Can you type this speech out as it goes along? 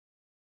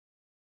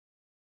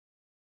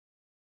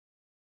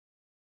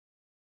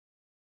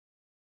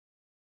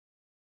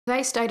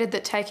They stated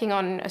that taking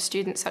on a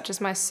student such as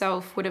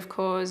myself would have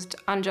caused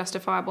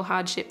unjustifiable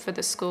hardship for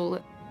the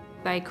school.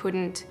 They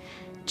couldn't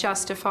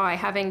justify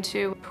having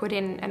to put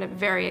in a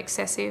very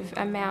excessive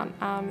amount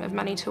of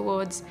money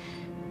towards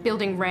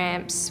building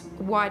ramps,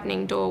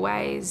 widening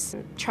doorways,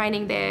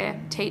 training their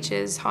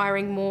teachers,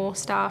 hiring more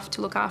staff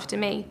to look after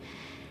me,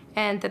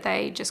 and that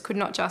they just could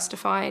not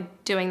justify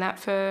doing that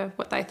for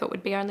what they thought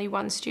would be only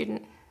one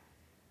student.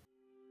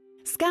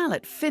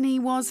 Scarlett Finney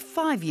was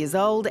 5 years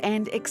old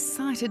and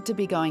excited to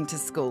be going to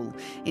school.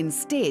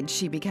 Instead,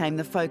 she became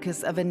the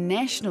focus of a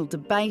national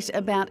debate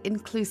about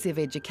inclusive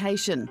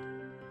education.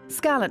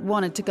 Scarlett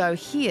wanted to go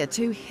here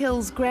to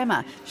Hills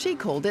Grammar. She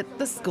called it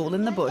the school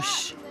in the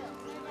bush.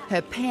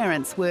 Her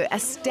parents were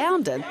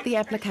astounded the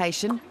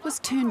application was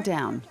turned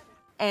down.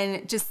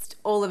 And just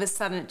all of a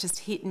sudden it just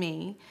hit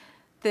me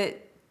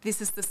that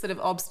this is the sort of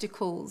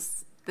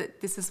obstacles,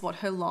 that this is what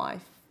her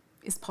life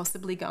is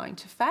possibly going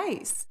to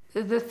face.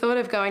 The thought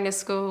of going to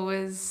school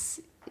was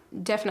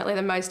definitely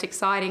the most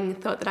exciting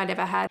thought that I'd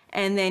ever had.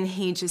 And then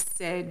he just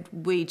said,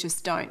 we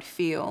just don't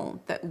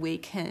feel that we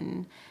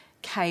can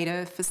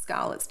cater for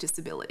Scarlett's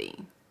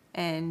disability,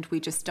 and we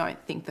just don't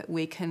think that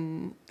we're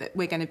going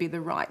to be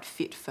the right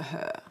fit for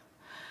her.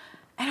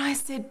 And I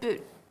said, but,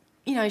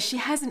 you know, she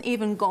hasn't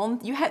even gone,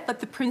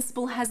 the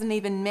principal hasn't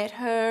even met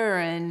her,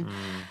 and,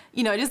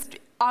 you know,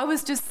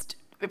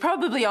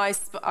 probably I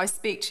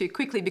speak too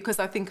quickly because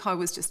I think I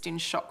was just in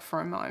shock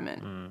for a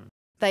moment.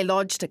 They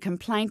lodged a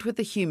complaint with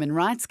the Human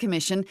Rights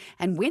Commission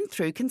and went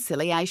through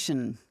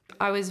conciliation.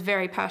 I was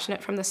very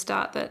passionate from the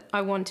start that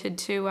I wanted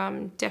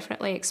to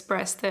definitely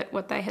express that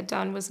what they had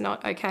done was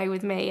not okay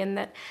with me, and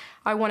that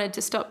I wanted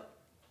to stop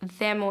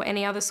them or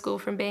any other school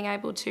from being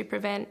able to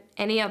prevent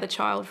any other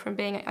child from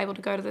being able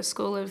to go to the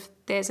school of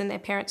theirs and their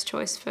parents'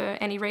 choice for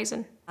any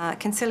reason.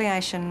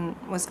 Conciliation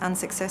was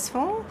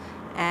unsuccessful,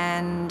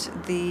 and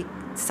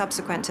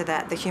subsequent to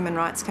that, the Human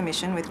Rights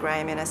Commission, with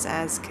Graham Innes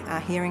as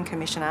hearing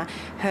commissioner,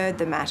 heard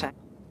the matter.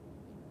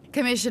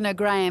 Commissioner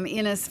Graham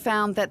Innes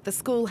found that the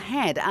school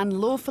had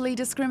unlawfully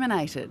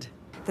discriminated.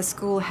 The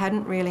school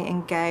hadn't really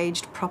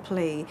engaged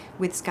properly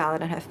with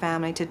Scarlett and her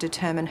family to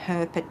determine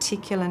her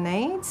particular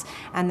needs,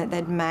 and that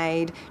they'd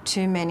made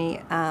too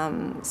many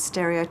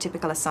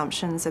stereotypical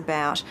assumptions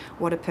about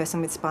what a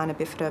person with spina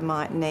bifida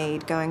might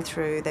need going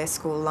through their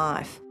school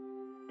life.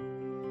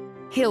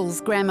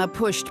 Hills Grammar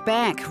pushed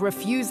back,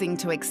 refusing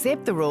to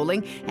accept the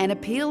ruling, and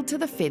appealed to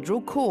the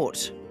federal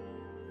court.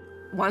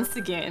 Once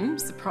again,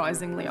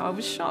 surprisingly, I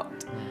was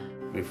shocked.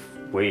 If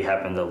we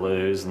happened to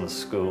lose and the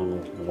school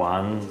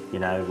won, you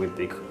know, we'd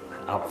be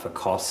up for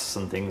costs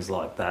and things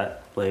like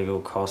that,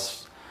 legal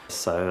costs.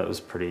 So it was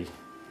pretty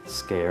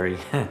scary.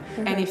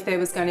 And if there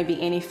was going to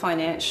be any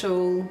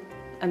financial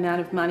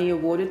amount of money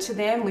awarded to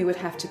them, we would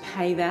have to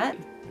pay that.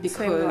 Because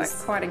seemed like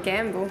quite a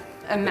gamble.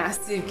 A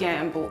massive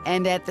gamble.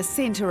 And at the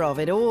centre of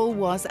it all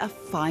was a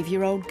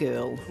 5-year-old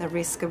girl. The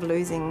risk of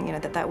losing, you know,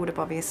 that would have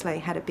obviously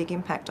had a big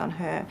impact on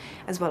her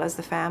as well as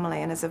the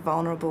family, and as a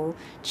vulnerable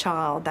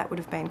child that would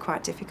have been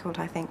quite difficult,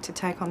 I think, to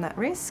take on that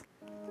risk.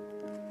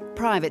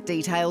 Private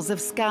details of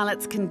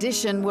Scarlett's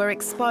condition were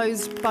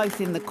exposed both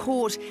in the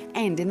court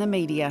and in the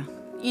media.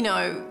 You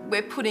know,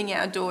 we're putting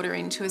our daughter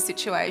into a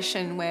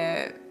situation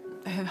where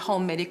her whole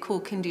medical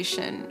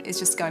condition is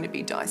just going to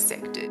be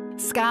dissected.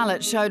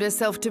 Scarlett showed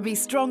herself to be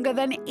stronger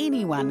than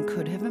anyone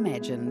could have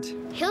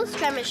imagined. Hills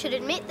Grammar should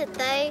admit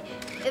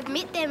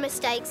their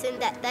mistakes and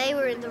that they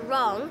were in the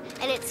wrong.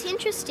 And it's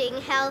interesting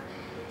how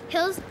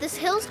this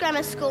Hills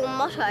Grammar School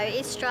motto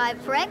is strive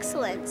for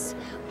excellence.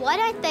 Why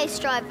don't they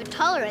strive for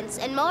tolerance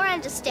and more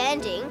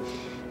understanding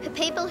for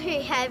people who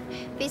have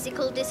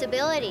physical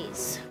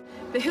disabilities?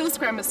 The Hills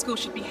Grammar School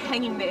should be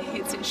hanging their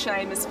heads in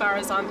shame as far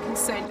as I'm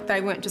concerned.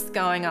 They weren't just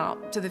going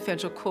up to the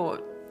federal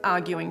court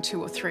arguing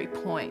 2 or 3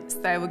 points.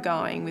 They were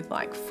going with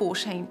like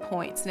 14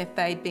 points, and if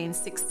they'd been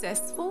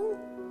successful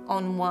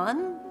on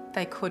one,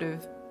 they could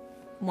have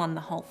won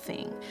the whole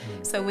thing.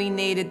 So we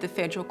needed the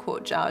federal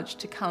court judge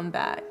to come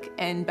back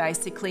and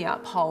basically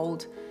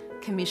uphold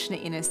Commissioner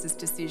Innes's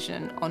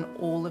decision on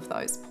all of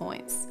those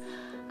points.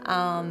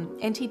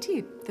 And he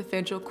did. The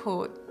federal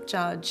court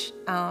judge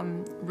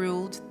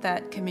ruled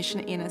that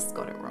Commissioner Innes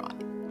got it right.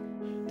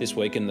 This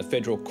week in the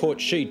federal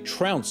court, she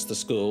trounced the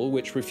school,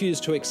 which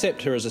refused to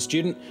accept her as a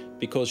student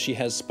because she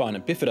has spina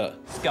bifida.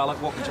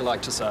 Scarlett, what would you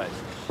like to say?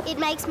 It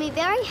makes me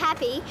very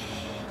happy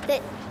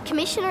that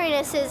Commissioner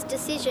Innes's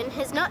decision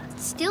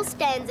still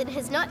stands and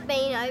has not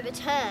been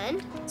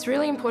overturned. It's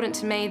really important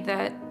to me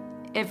that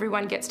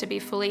everyone gets to be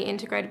fully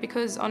integrated,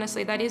 because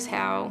honestly that is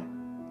how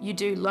you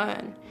do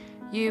learn.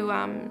 You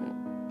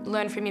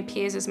learn from your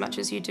peers as much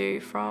as you do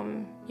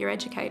from your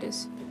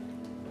educators.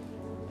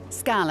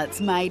 Scarlett's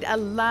made a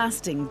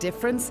lasting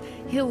difference.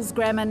 Hills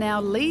Grammar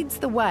now leads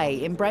the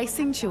way,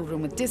 embracing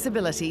children with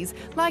disabilities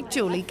like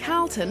Julie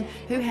Carlton,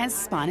 who has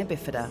spina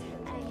bifida.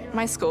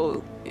 My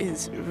school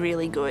is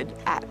really good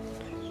at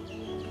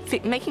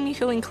making me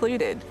feel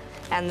included,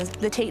 and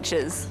the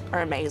teachers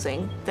are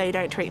amazing. They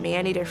don't treat me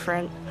any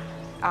different.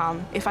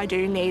 If I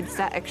do need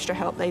that extra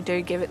help, they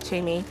do give it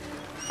to me.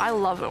 I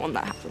love it when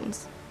that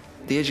happens.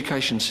 The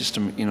education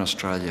system in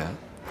Australia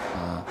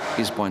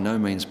is by no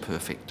means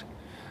perfect,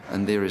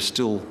 and there is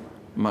still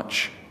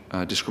much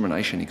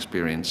discrimination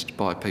experienced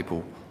by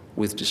people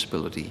with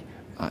disability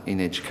in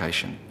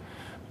education.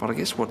 But I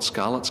guess what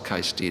Scarlett's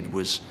case did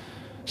was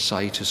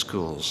say to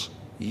schools,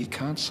 you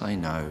can't say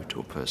no to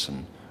a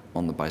person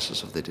on the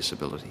basis of their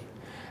disability.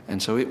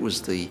 And so it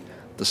was the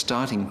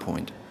starting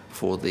point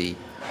for the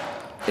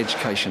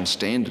education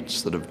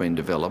standards that have been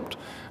developed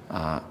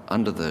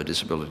under the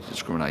Disability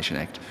Discrimination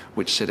Act,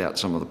 which set out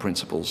some of the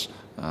principles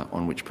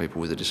on which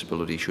people with a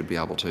disability should be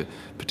able to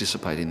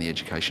participate in the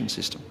education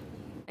system.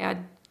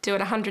 I'd do it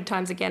 100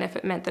 times again if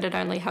it meant that it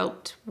only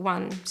helped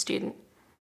one student.